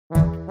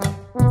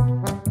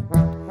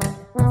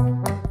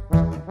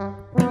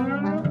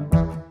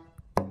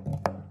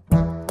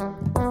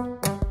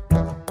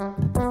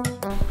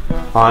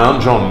Hi,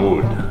 I'm John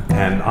Wood,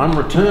 and I'm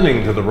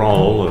returning to the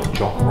role of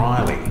Jock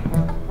Riley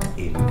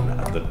in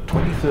the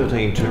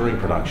 2013 touring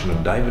production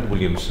of David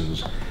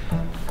Williamson's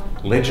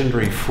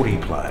legendary footy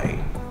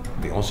play,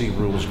 the Aussie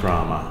rules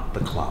drama, The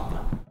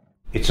Club.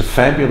 It's a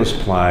fabulous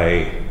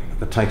play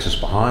that takes us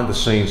behind the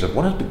scenes of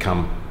what has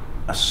become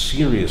a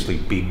seriously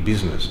big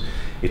business.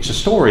 It's a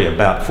story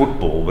about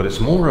football, but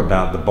it's more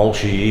about the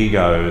bolshy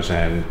egos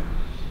and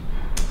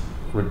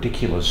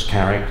ridiculous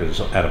characters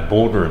at a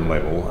boardroom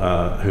level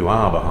who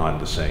are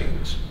behind the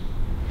scenes.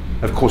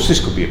 Of course,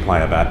 this could be a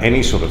play about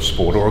any sort of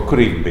sport, or it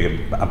could even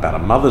be about a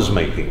mother's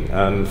meeting,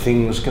 and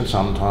things can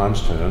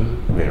sometimes turn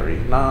very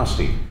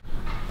nasty.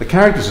 The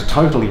characters are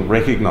totally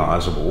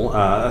recognisable,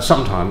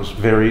 sometimes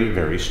very,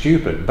 very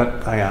stupid,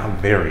 but they are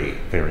very,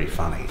 very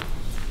funny.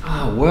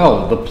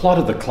 Well, the plot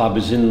of The Club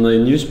is in the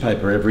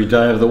newspaper every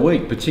day of the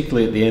week,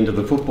 particularly at the end of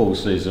the football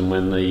season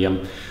when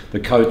the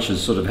coach has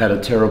sort of had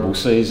a terrible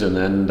season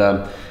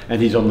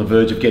and he's on the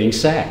verge of getting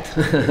sacked.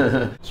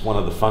 It's one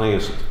of the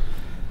funniest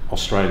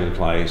Australian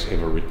plays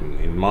ever written.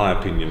 In my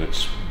opinion,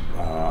 it's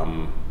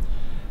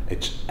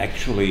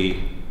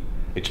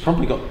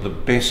probably got the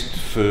best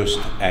first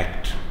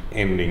act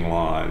ending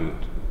line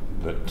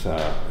that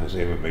has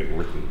ever been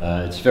written.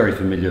 It's very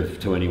familiar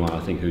to anyone,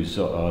 I think, who's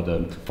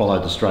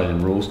followed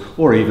Australian rules,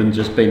 or even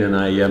just been in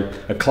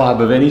a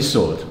club of any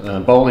sort, a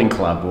bowling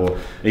club, or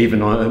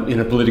even in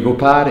a political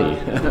party.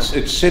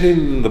 It's set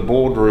in the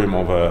boardroom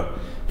of a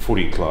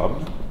footy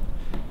club.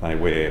 They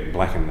wear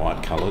black and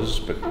white colours,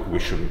 but we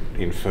shouldn't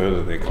infer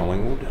that they're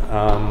Collingwood.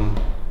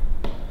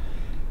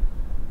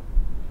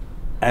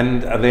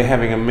 And they're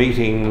having a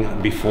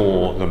meeting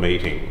before the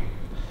meeting,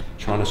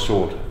 trying to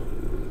sort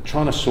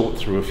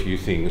through a few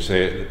things.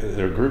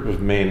 They're a group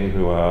of men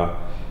who are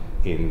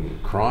in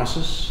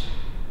crisis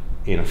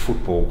in a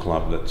football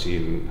club that's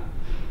in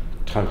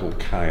total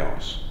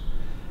chaos,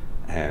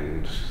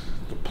 and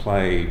the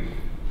play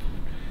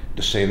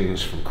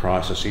descends from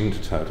crisis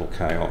into total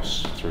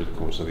chaos through the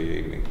course of the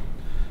evening.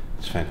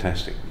 It's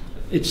fantastic.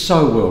 It's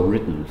so well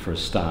written for a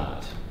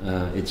start.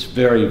 It's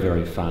very,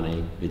 very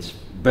funny. It's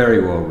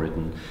very well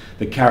written.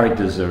 The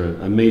characters are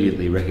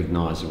immediately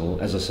recognisable.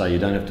 As I say, you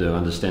don't have to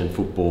understand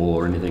football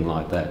or anything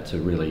like that to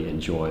really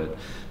enjoy it,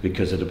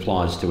 because it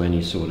applies to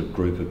any sort of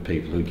group of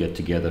people who get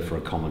together for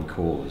a common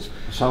cause.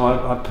 So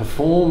I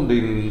performed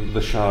in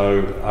the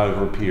show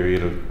over a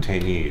period of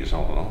 10 years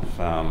on and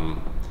off,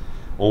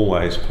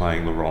 always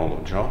playing the role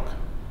of Jock.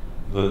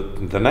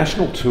 The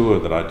national tour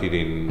that I did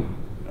in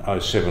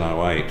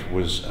 07-08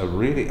 was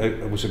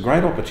a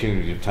great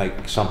opportunity to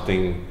take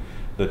something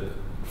that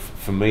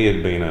for me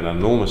had been an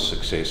enormous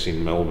success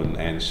in Melbourne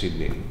and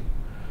Sydney,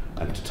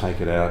 and to take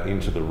it out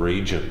into the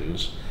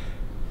regions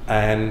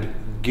and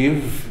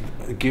give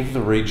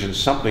the regions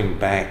something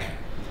back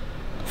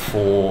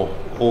for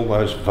all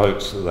those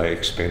votes that they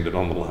expended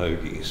on the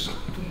Logies.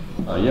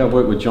 Yeah, I've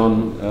worked with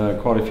John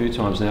quite a few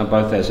times now,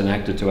 both as an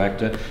actor to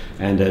actor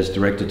and as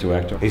director to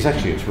actor. He's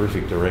actually a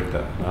terrific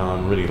director.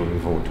 I'm really looking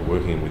forward to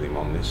working with him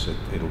on this.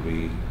 It'll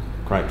be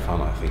great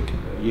fun, I think.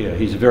 Yeah,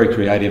 he's a very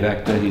creative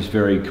actor. He's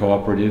very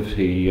cooperative.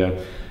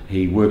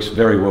 He works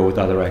very well with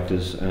other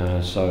actors,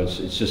 so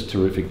it's just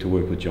terrific to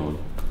work with John.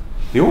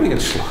 The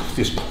audience love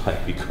this play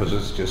because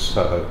it's just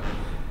so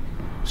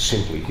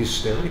simply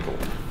hysterical.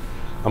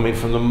 I mean,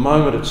 from the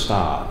moment it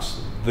starts,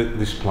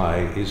 this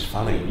play is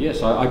funny.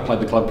 Yes, I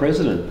played the club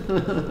president,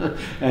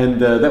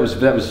 and that was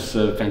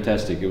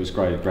fantastic. It was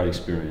great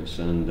experience,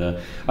 and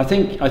I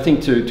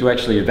think to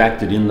actually have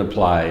acted in the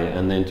play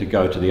and then to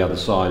go to the other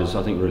side is,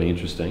 I think, really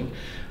interesting.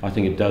 I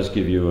think it does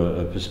give you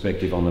a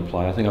perspective on the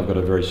play. I think I've got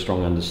a very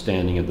strong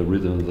understanding of the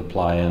rhythm of the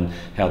play and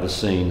how the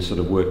scenes sort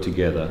of work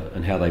together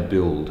and how they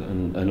build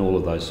and all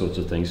of those sorts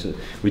of things.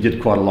 We did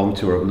quite a long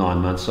tour of 9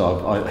 months,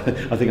 so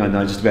I think I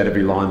know just about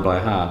every line by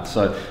heart.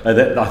 So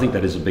I think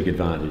that is a big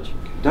advantage.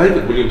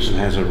 David Williamson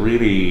has a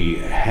really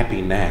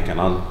happy knack and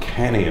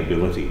uncanny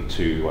ability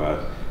to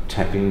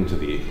tap into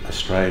the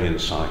Australian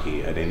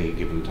psyche at any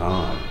given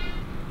time.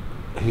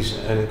 He's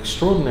an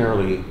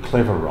extraordinarily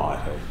clever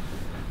writer.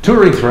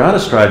 Touring throughout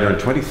Australia in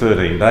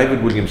 2013,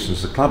 David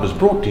Williamson's The Club is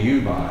brought to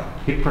you by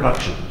Hit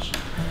Productions,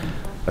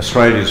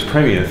 Australia's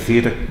premier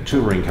theatre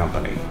touring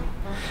company.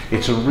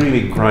 It's a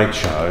really great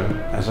show,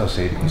 as I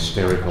said,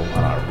 hysterical,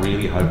 and I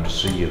really hope to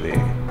see you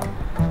there.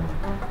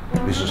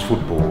 This is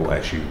football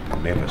as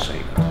you've never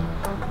seen it.